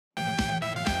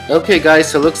Okay guys,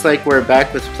 so looks like we're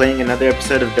back with playing another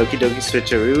episode of Doki Doki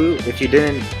Switcheroo. If you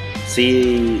didn't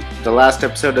see the last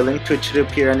episode, a link to it should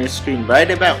appear on your screen right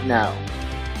about now.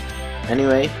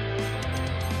 Anyway,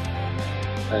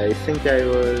 I think I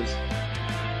was...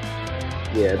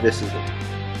 yeah, this is it.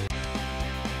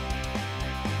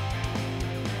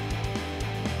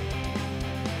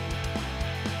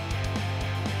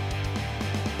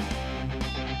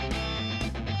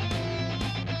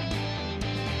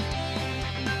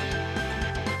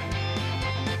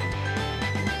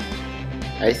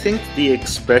 I think the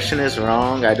expression is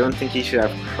wrong. I don't think he should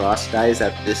have crossed eyes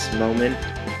at this moment.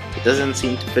 It doesn't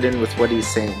seem to fit in with what he's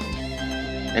saying.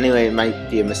 Anyway, it might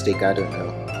be a mistake, I don't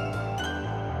know.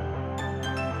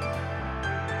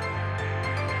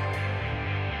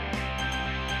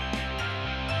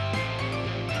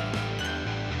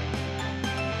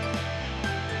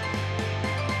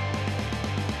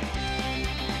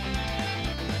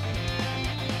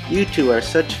 You two are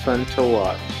such fun to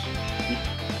watch.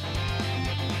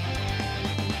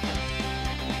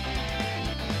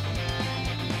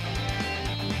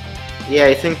 Yeah,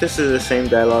 I think this is the same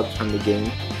dialogue from the game.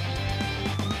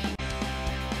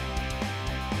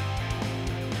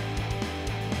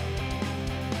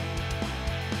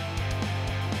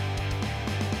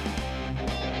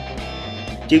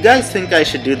 Do you guys think I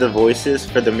should do the voices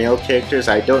for the male characters?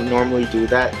 I don't normally do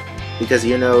that, because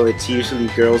you know, it's usually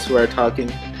girls who are talking.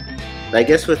 But I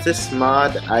guess with this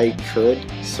mod, I could,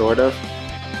 sort of.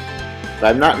 But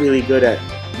I'm not really good at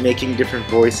making different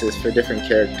voices for different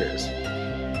characters.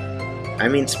 I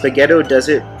mean, Spaghetto does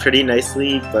it pretty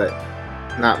nicely, but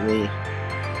not me.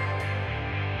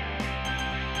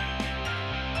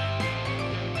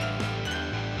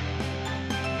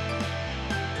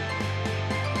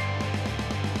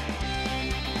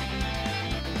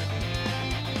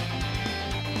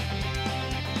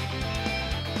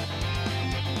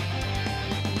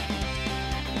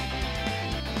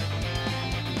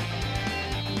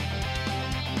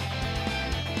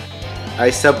 I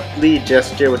subtly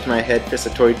gesture with my head for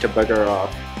Satori to bugger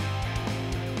off.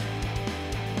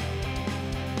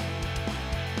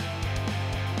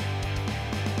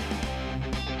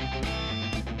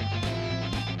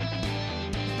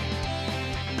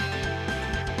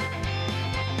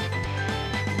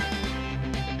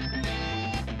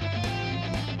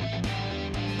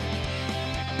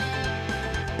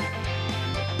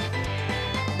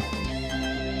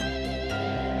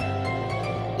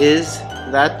 Is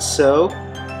that so?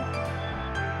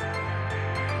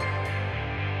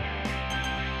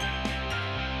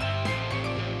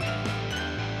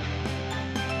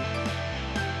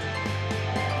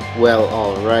 Well,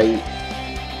 alright.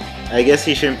 I guess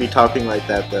he shouldn't be talking like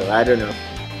that though. I don't know.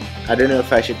 I don't know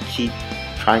if I should keep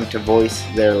trying to voice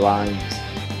their lines.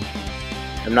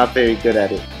 I'm not very good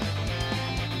at it.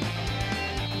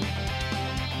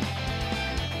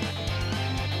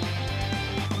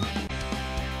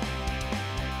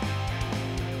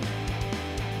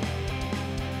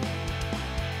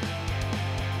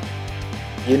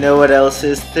 You know what else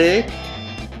is thick?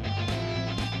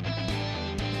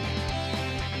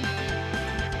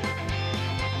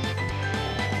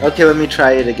 Okay, let me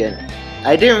try it again.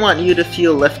 I didn't want you to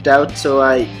feel left out, so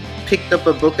I picked up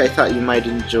a book I thought you might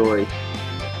enjoy.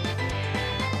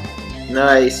 No,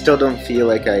 I still don't feel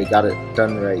like I got it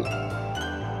done right.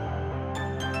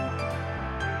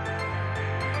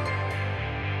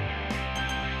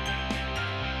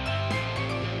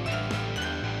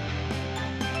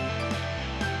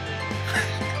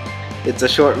 It's a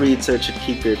short read, so it should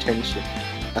keep your attention.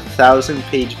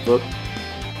 1,000-page book.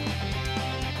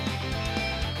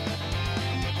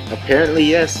 Apparently,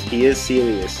 yes, he is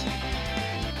serious.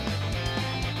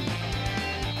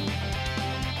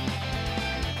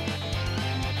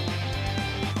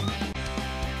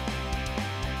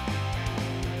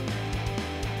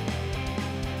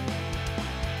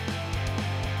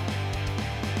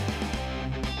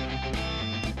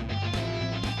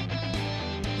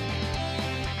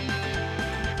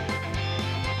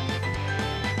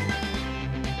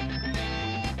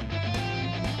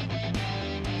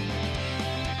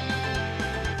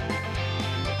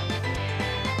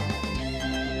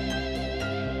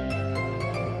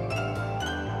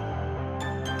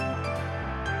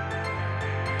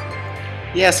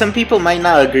 Yeah, some people might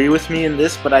not agree with me in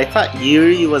this, but I thought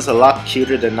Yuri was a lot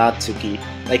cuter than Natsuki.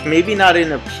 Like, maybe not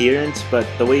in appearance, but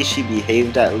the way she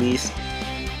behaved at least.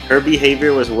 Her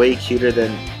behavior was way cuter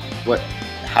than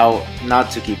how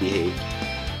Natsuki behaved.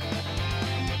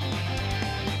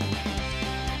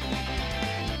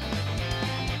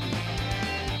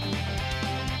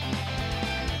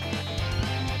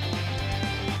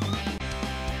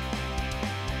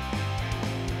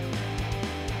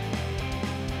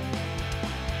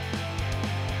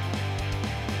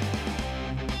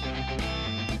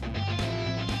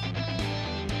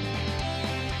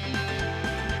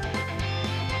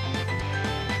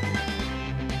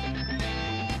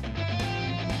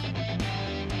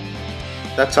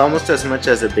 That's almost as much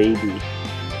as a baby.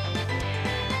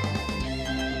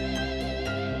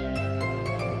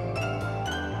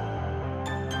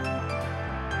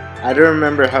 I don't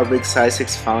remember how big size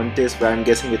 6 font is, but I'm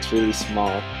guessing it's really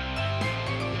small.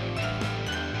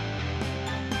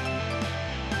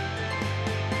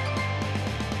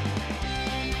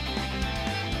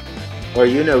 Or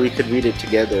you know, we could read it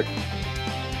together.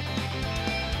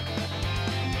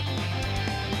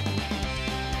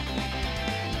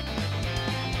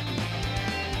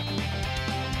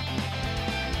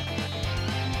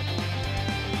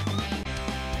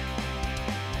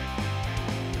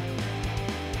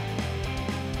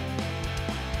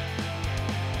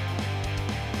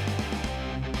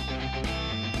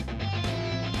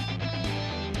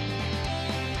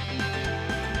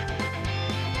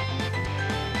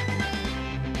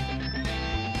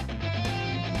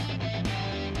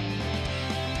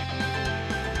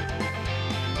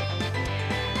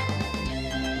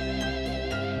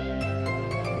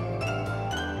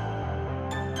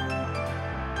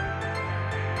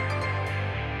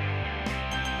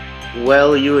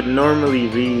 Well, you would normally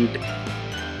read...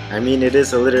 I mean, it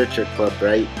is a literature club,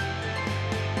 right?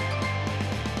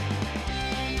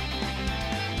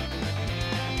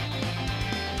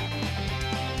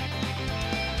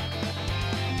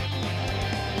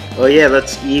 Oh yeah,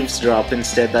 let's eavesdrop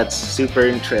instead. That's super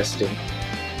interesting.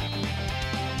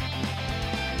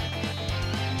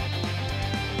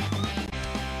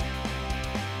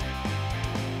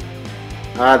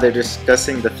 Ah, they're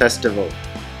discussing the festival.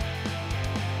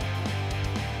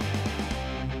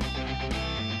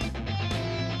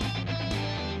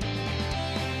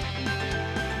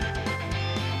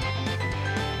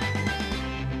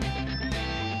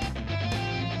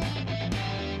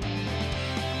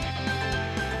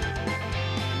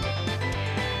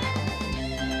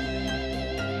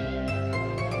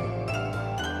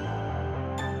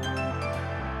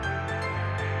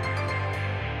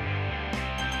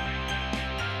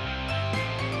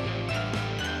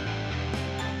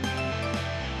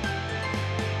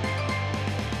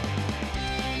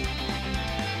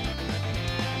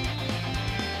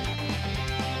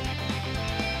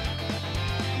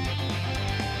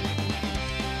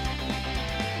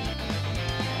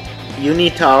 You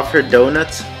need to offer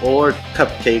donuts or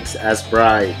cupcakes as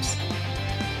bribes.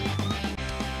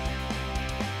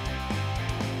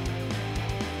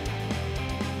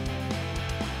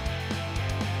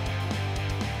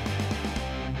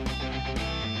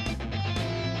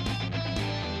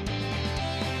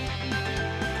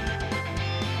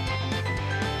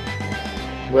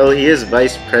 Well, he is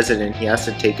vice president, he has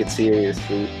to take it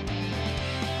seriously.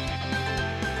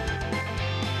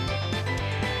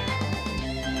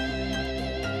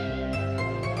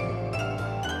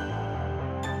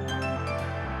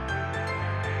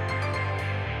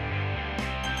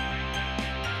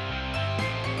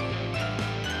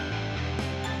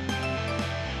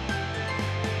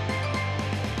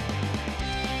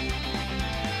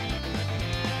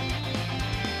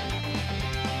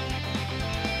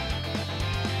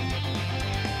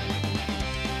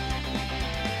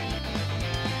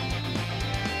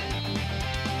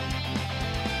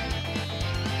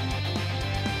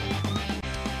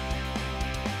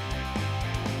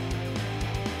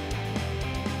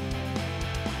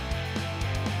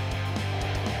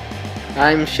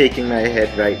 I'm shaking my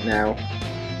head right now.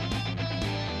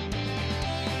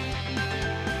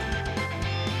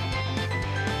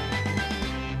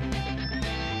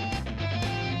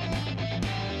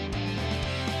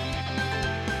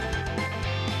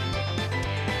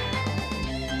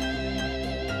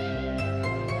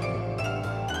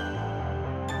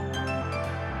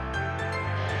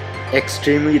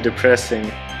 Extremely depressing.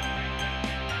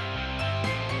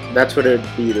 That's what it'd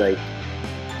be like.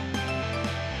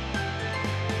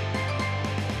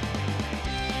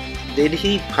 Did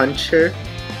he punch her?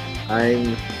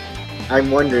 I'm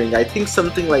wondering. I think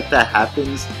something like that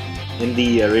happens in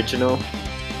the original.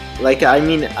 Like, I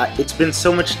mean, it's been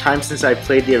so much time since I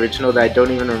played the original that I don't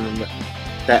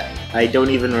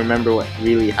even remember what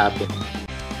really happened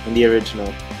in the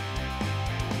original.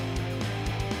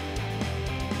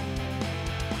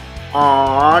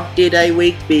 Aww, did I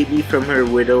wake baby from her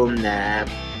widow nap?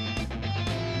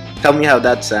 Tell me how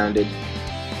that sounded.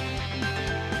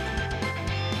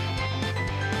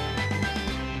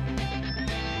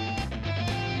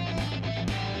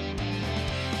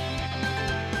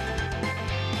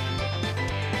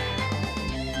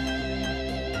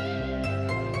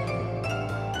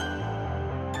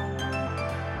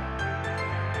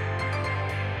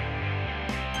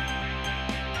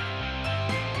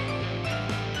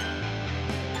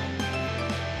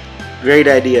 Great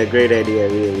idea,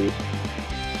 really.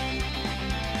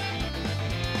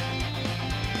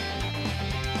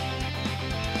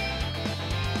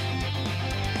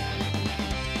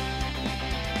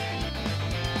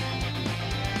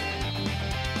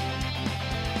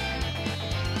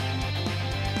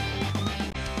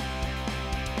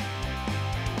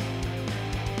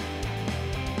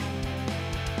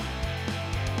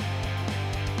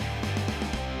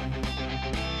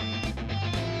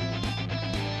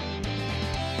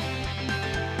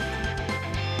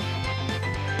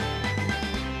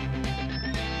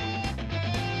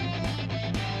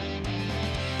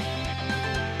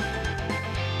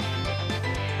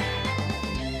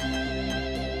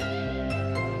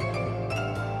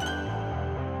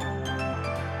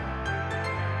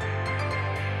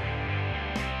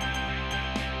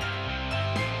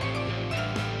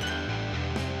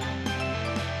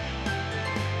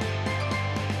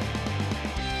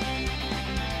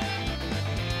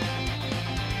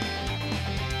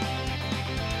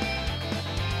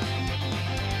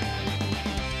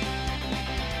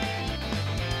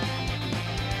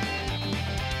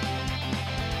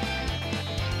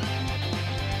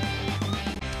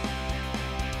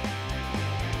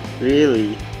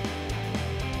 Really?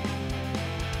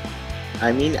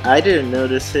 I mean, I didn't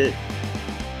notice it.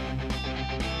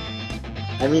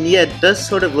 I mean, yeah, it does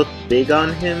sort of look big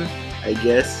on him, I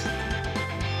guess.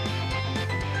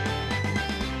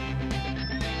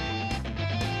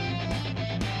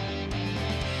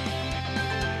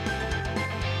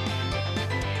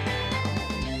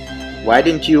 Why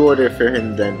didn't you order for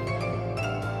him then?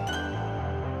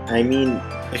 I mean,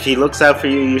 if he looks out for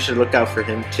you, you should look out for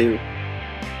him too.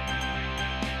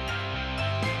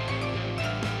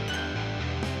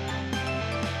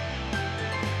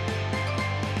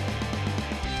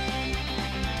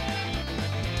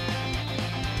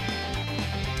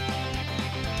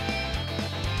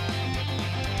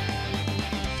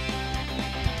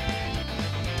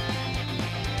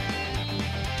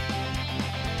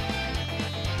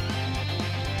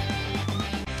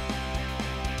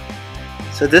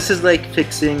 So this is like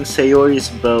fixing Sayori's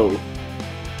bow,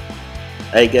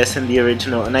 I guess, in the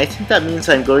original, and I think that means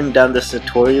I'm going down the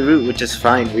Satori route, which is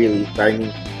fine, really, by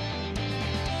me.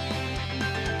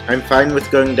 I'm fine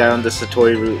with going down the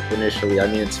Satori route initially. I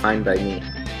mean, it's fine by me.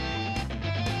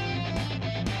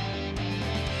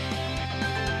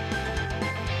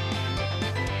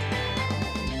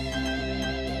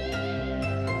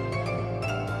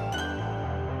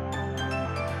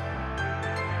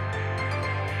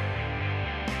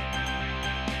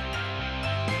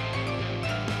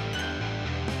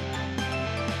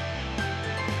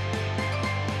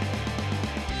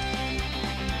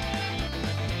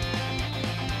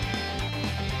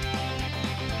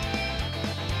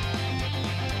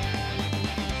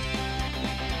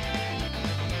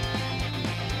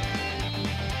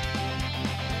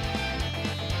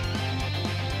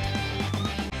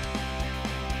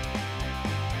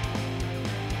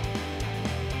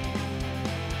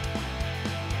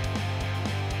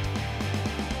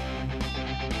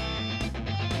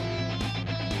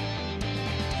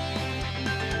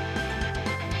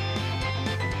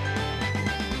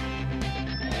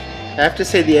 I have to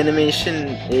say the animation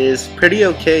is pretty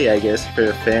okay, I guess, for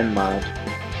a fan mod.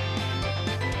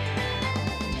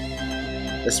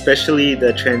 Especially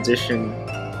the transition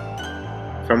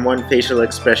from one facial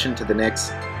expression to the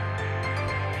next.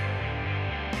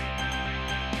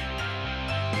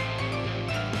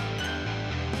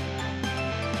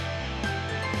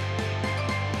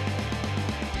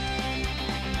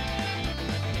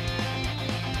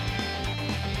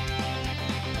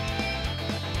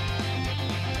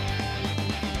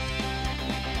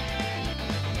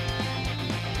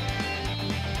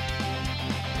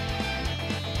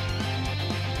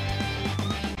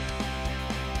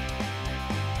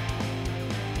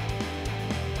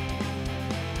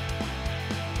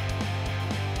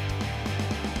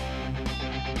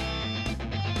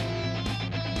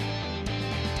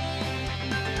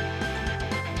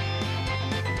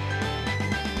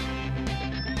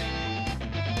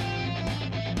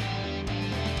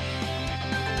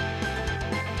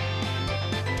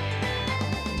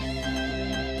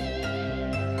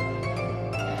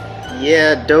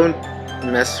 Yeah, don't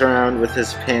mess around with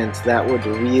his pants. That would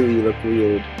really look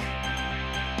weird.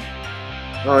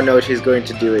 Oh no, she's going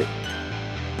to do it.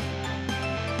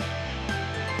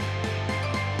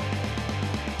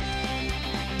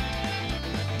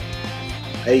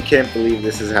 I can't believe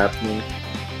this is happening.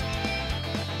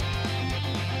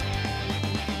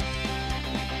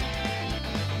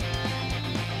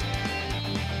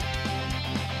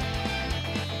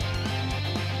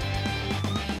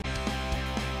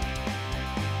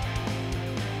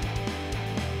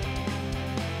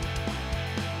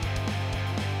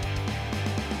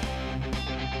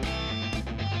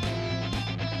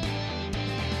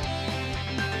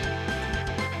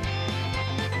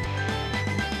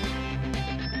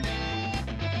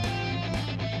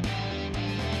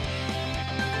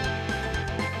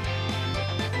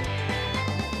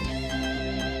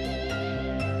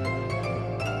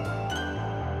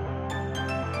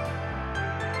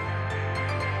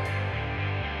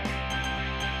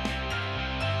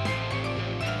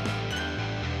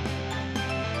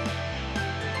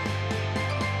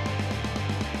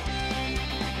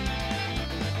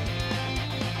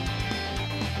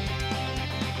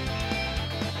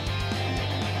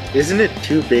 Isn't it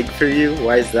too big for you?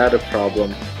 Why is that a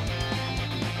problem?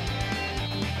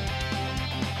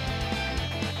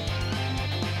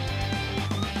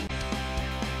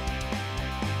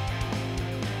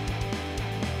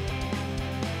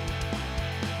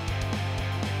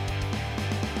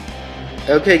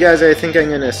 Okay guys, I think I'm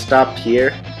gonna stop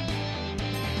here.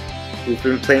 We've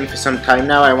been playing for some time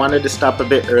now. I wanted to stop a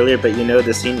bit earlier, but you know,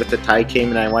 the scene with the tie came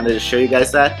and I wanted to show you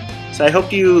guys that. So I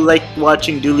hope you like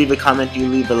watching. Do leave a comment, do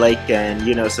leave a like, and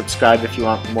you know, subscribe if you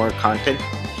want more content.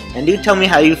 And do tell me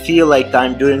how you feel like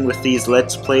I'm doing with these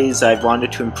Let's Plays. I've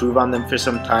wanted to improve on them for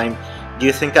some time. Do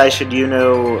you think I should, you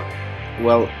know,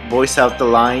 well, voice out the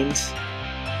lines?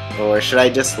 Or should I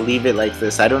just leave it like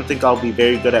this? I don't think I'll be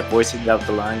very good at voicing out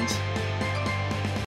the lines.